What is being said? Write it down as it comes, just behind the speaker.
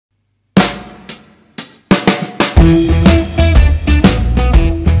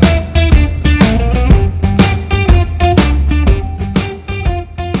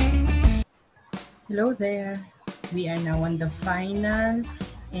We are now on the final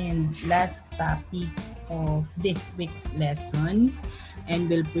and last topic of this week's lesson, and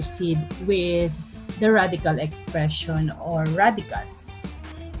we'll proceed with the radical expression or radicals.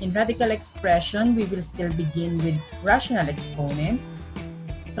 In radical expression, we will still begin with rational exponent,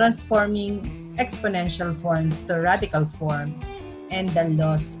 transforming exponential forms to radical form, and the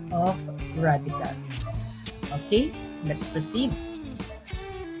laws of radicals. Okay, let's proceed.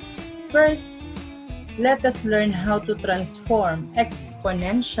 First, let us learn how to transform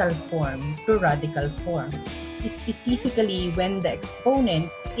exponential form to radical form, specifically when the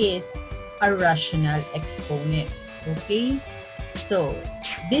exponent is a rational exponent. Okay, so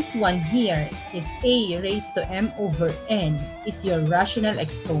this one here is a raised to m over n is your rational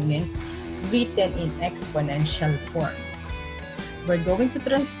exponents written in exponential form. We're going to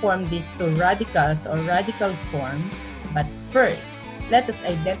transform this to radicals or radical form, but first, let us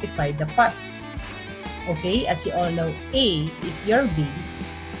identify the parts. Okay, as you all know, a is your base,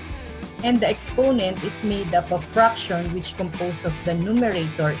 and the exponent is made up of fraction which compose of the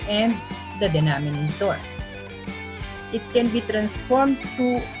numerator and the denominator. It can be transformed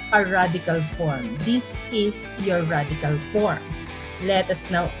to a radical form. This is your radical form. Let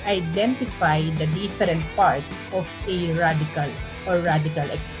us now identify the different parts of a radical or radical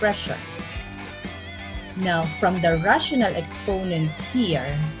expression. Now, from the rational exponent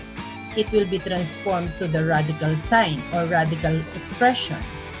here, it will be transformed to the radical sign or radical expression.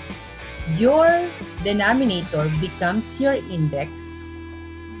 Your denominator becomes your index,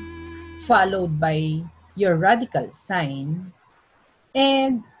 followed by your radical sign,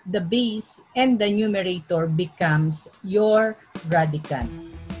 and the base and the numerator becomes your radicand.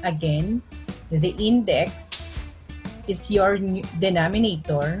 Again, the index is your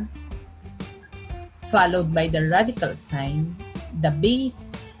denominator, followed by the radical sign, the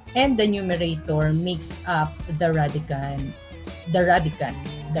base, and the numerator makes up the radicand. The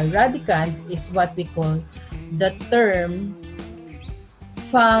radicand is what we call the term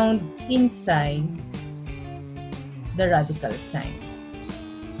found inside the radical sign.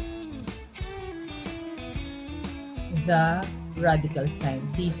 The radical sign.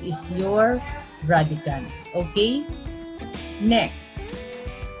 This is your radicand. Okay? Next,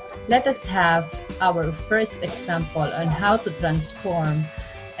 let us have our first example on how to transform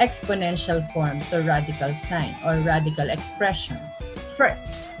exponential form to radical sign or radical expression.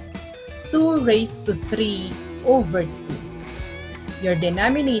 First, 2 raised to 3 over 2. Your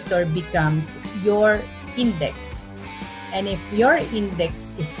denominator becomes your index. And if your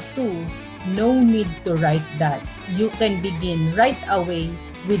index is 2, no need to write that. You can begin right away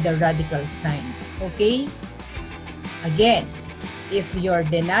with the radical sign. Okay? Again, if your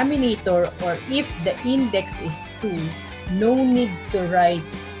denominator or if the index is 2, no need to write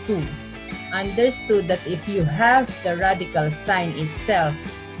 2. Understood that if you have the radical sign itself,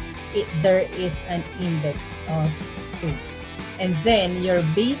 there is an index of 2. And then your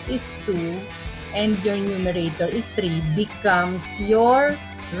base is 2 and your numerator is 3 becomes your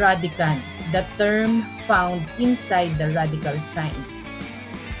radicand, the term found inside the radical sign.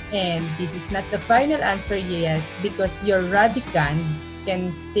 And this is not the final answer yet because your radicand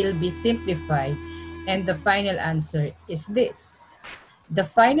can still be simplified, and the final answer is this. The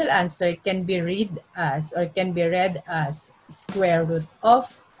final answer can be read as square root of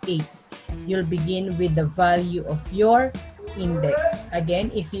 8. You'll begin with the value of your index.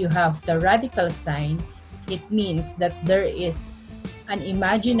 Again, if you have the radical sign, it means that there is an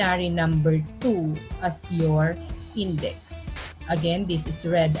imaginary number 2 as your index. Again, this is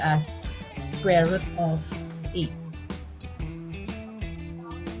read as square root of 8.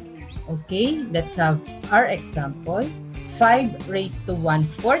 Okay, let's have our example. 5 raised to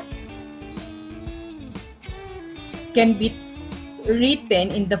 1/4 can be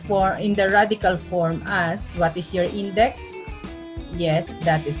written in the radical form as, what is your index? Yes,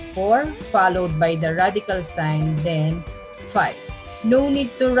 that is 4, followed by the radical sign, then 5. No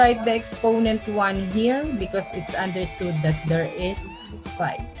need to write the exponent 1 here because it's understood that there is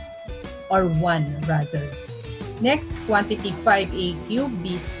 5, or 1 rather. Next, quantity 5a cubed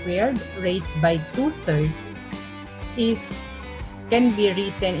b squared raised by 2/3 can be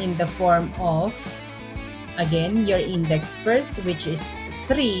written in the form of, again, your index first, which is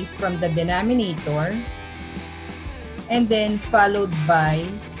 3 from the denominator, and then followed by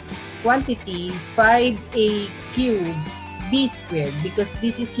quantity 5a cubed b squared because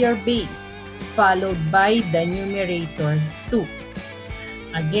this is your base, followed by the numerator 2.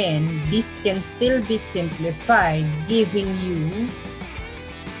 Again, this can still be simplified, giving you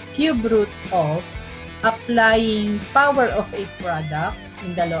cube root of applying power of a product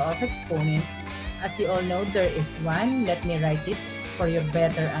in the law of exponent As you all know, there is 1. Let me write it for your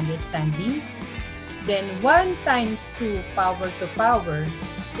better understanding. Then 1 times 2 power to power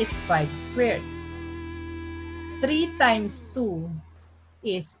is 5 squared. 3 times 2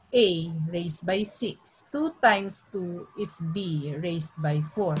 is A raised by 6. 2 times 2 is B raised by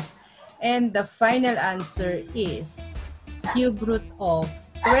 4. And the final answer is cube root of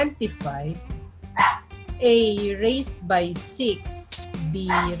 25, A raised by 6,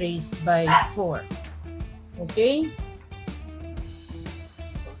 B raised by 4. Okay?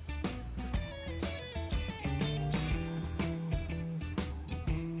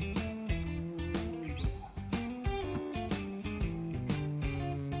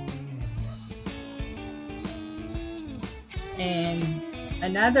 And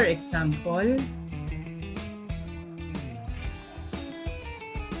another example,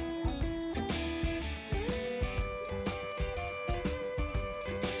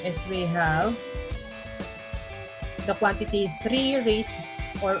 is we have the quantity 3 raised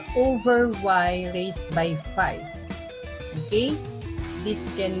or over y raised by 5. Okay? This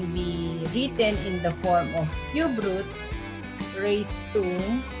can be written in the form of cube root raised to,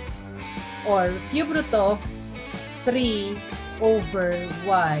 or cube root of 3 over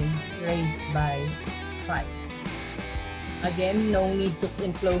y raised by 5. Again, no need to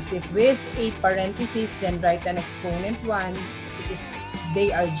enclose it with a parenthesis, then write an exponent 1, because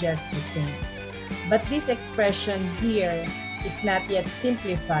they are just the same. But this expression here is not yet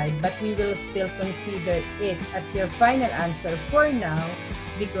simplified, but we will still consider it as your final answer for now,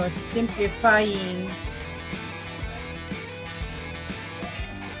 because simplifying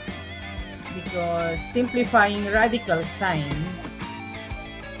radical sign,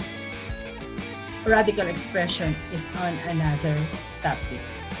 radical expression is on another topic.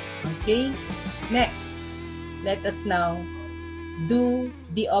 Okay? Next, let us now do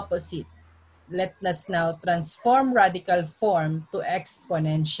the opposite. Let us now transform radical form to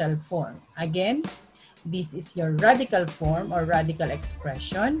exponential form. Again, this is your radical form or radical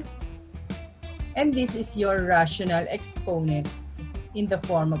expression. And this is your rational exponent in the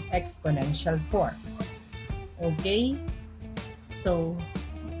form of exponential form. Okay? So,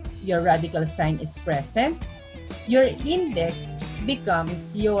 your radical sign is present. Your index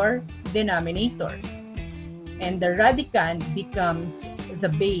becomes your denominator. And the radicand becomes the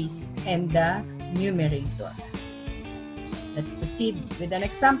base and the numerator. Let's proceed with an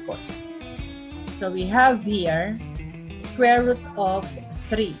example. So we have here square root of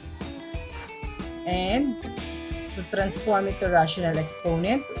 3. And to transform it to rational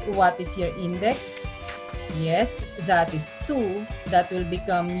exponent, what is your index? Yes, that is 2. That will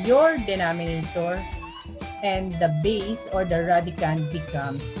become your denominator. And the base or the radicand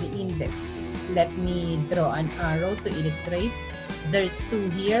becomes the index. Let me draw an arrow to illustrate. There's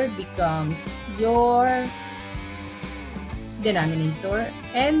 2 here, becomes your denominator,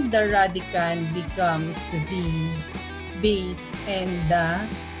 and the radicand becomes the base and the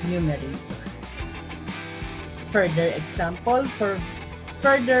numerator. Further example for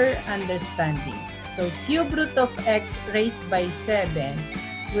further understanding. So cube root of x raised by 7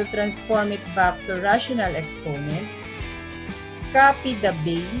 will transform it back to rational exponent. Copy the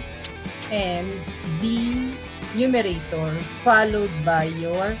base and the numerator followed by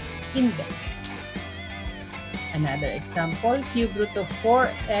your index. Another example, cube root of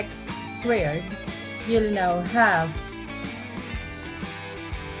 4x squared, you'll now have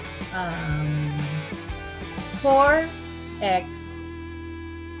 4x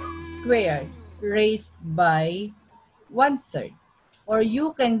squared raised by 1/3. Or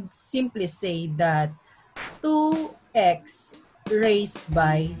you can simply say that 2x raised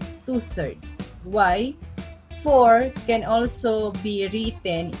by 2/3. Why? 4 can also be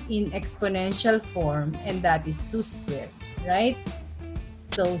written in exponential form, and that is 2 squared, right?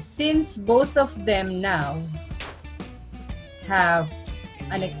 So since both of them now have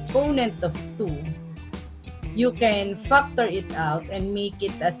an exponent of 2, you can factor it out and make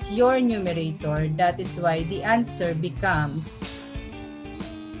it as your numerator. That is why the answer becomes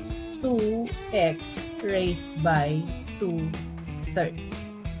 2x raised by 2/3.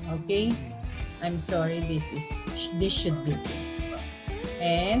 Okay? I'm sorry, this should be 2.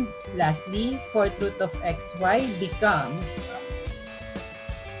 And lastly, 4th root of xy becomes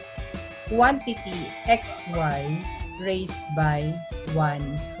quantity xy raised by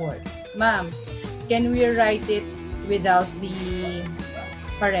 1/4. Ma'am, can we write it without the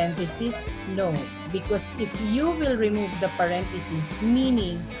parenthesis? No, because if you will remove the parenthesis,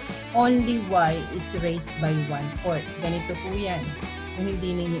 meaning only y is raised by 1/4. Ganito po yan. Kung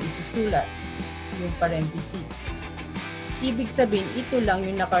hindi ninyo isusulat yung parenthesis. Ibig sabihin, ito lang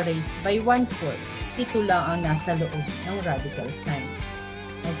yung naka-raised by 1/4. Ito lang ang nasa loob ng radical sign.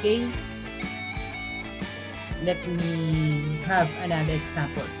 Okay? Let me have another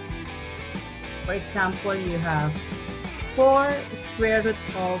example. For example, you have 4 square root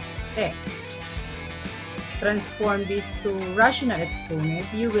of x. Transform this to rational exponent.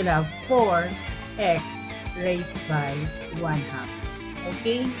 You will have 4x raised by 1/2.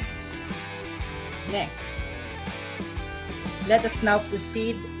 Okay? Next. Let us now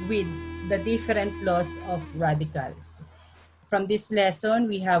proceed with the different laws of radicals. From this lesson,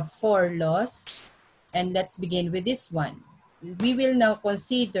 we have 4 laws, and let's begin with this one. We will now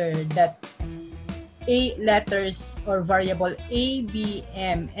consider that A letters or variable A, B,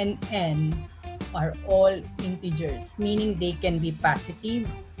 M, and N are all integers, meaning they can be positive,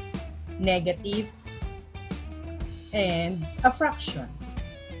 negative, and a fraction.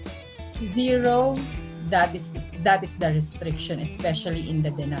 0, that is the restriction, especially in the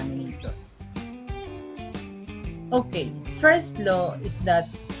denominator. Okay, first law is that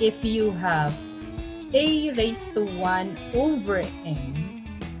if you have a raised to 1 over n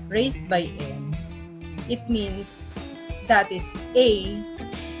raised by n, it means that is a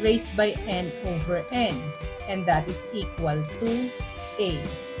raised by n over n, and that is equal to a.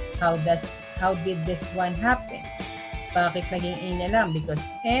 How did this one happen? Bakit naging a na lang?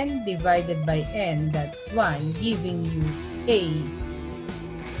 Because n divided by n, that's 1, giving you a.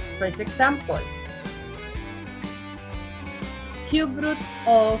 First example, cube root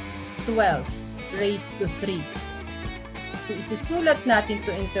of 12 raised to 3. Kung isusulat natin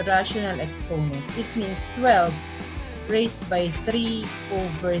to into rational exponent, it means 12 raised by 3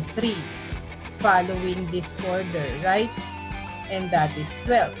 over 3, following this order, right? And that is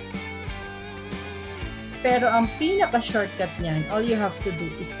 12. Pero ang pinaka-shortcut niyan, all you have to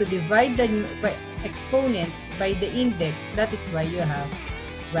do is to divide the new exponent by the index. That is why you have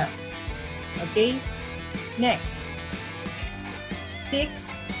 12. Okay? Next.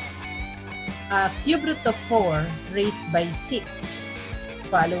 6. Cube root of 4 raised by 6.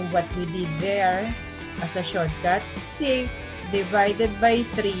 Following what we did there as a shortcut, 6 divided by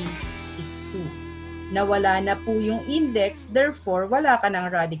 3 is 2. Nawala na po yung index, therefore, wala ka ng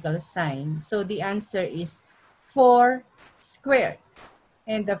radical sign. So, the answer is 4 squared.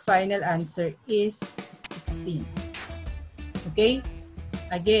 And the final answer is 16. Okay?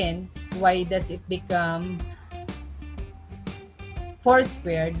 Again, why does it become 4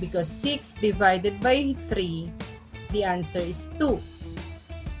 squared? Because 6 divided by 3, the answer is 2.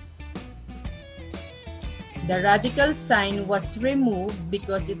 The radical sign was removed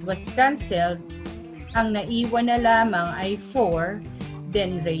because it was cancelled. Ang naiwan na lamang ay 4,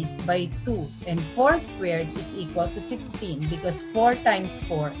 then raised by 2. And 4 squared is equal to 16 because 4 times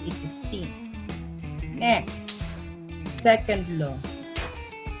 4 is 16. Next, second law.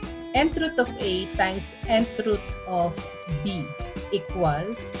 Nth root of A times nth root of B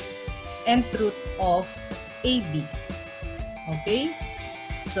equals nth root of AB. Okay?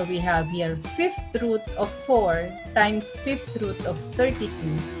 So we have here 5th root of 4 times 5th root of 32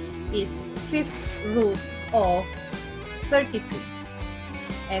 is 5th root of 32.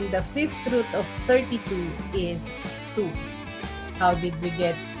 And the 5th root of 32 is 2. How did we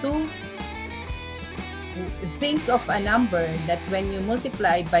get 2? Think of a number that when you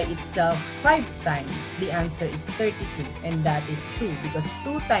multiply by itself 5 times, the answer is 32. And that is 2 because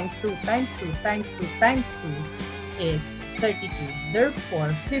 2 times 2 times 2 times 2 times 2 is 32.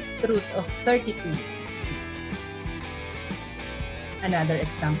 Therefore, 5th root of 32 is 2. Another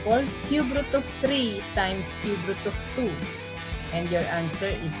example, cube root of 3 times cube root of 2. And your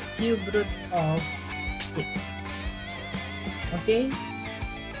answer is cube root of 6. Okay?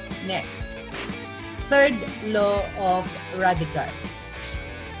 Next, third law of radicals.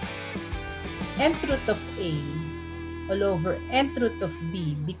 Nth root of A all over nth root of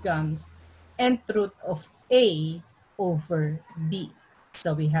B becomes nth root of A over B.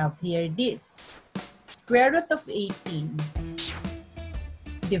 So we have here this. Square root of 18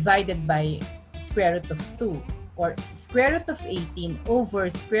 divided by square root of 2, or square root of 18 over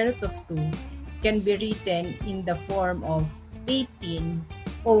square root of 2 can be written in the form of 18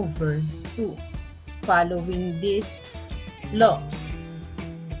 over 2, following this law.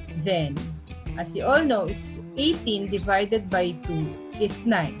 Then, as you all know, 18 divided by 2 is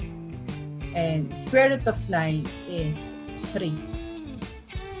 9, and square root of 9 is 3.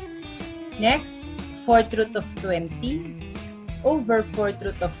 Next, 4th root of 20 over 4th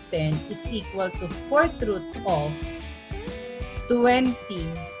root of 10 is equal to 4th root of 20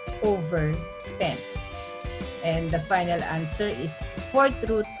 over 10. And the final answer is 4th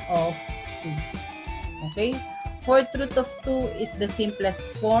root of 2. Okay? Fourth root of 2 is the simplest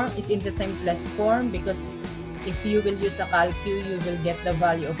form, is in the simplest form, because if you will use a calcu, you will get the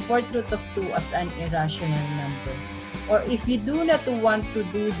value of fourth root of 2 as an irrational number. Or if you do not want to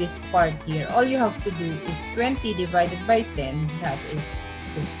do this part here, all you have to do is 20 divided by 10, that is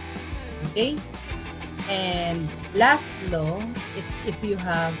 2. Okay? And last law is if you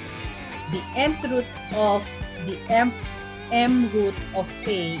have the nth root of the m root of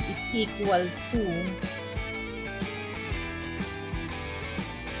a is equal to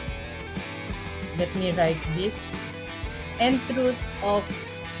let me write this. Nth root of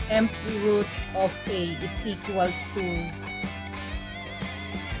m root of a is equal to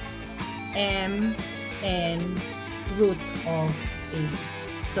m n root of a.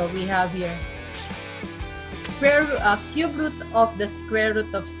 So we have here cube root of the square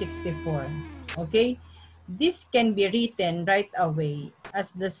root of 64. Okay, this can be written right away as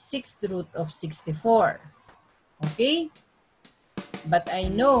the sixth root of 64. Okay, but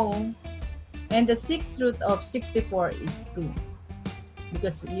I know, and the sixth root of 64 is 2,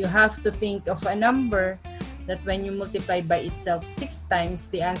 because you have to think of a number that when you multiply by itself 6 times,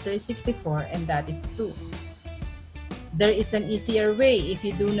 the answer is 64, and that is 2. There is an easier way. If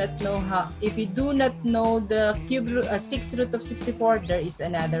you do not know the sixth root of 64, there is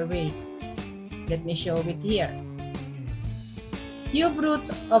another way. Let me show it here. Cube root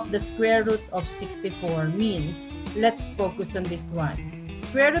of the square root of 64 means, let's focus on this one.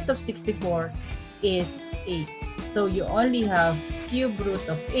 Square root of 64 is 8. So you only have cube root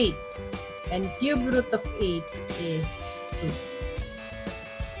of 8. And cube root of 8 is 2.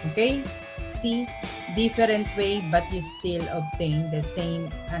 Okay? See? Different way, but you still obtain the same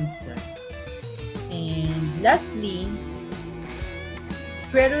answer. And lastly,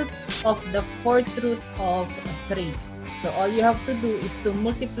 square root of the fourth root of 3. So all you have to do is to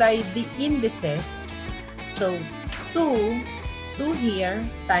multiply the indices. So 2 here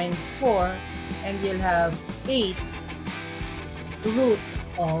times 4, and you'll have 8 root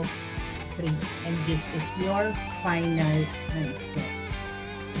of 3. And this is your final answer.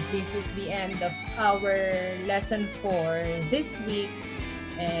 This is the end of our lesson for this week,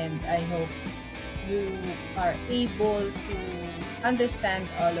 and I hope you are able to understand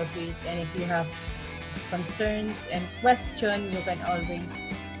all of it. And if you have concerns and questions, you can always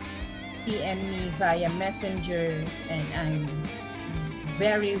PM me via Messenger, and I'm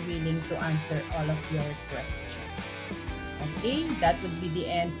very willing to answer all of your questions. Okay, that would be the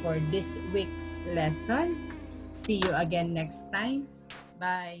end for this week's lesson. See you again next time.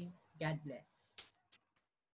 Bye. God bless.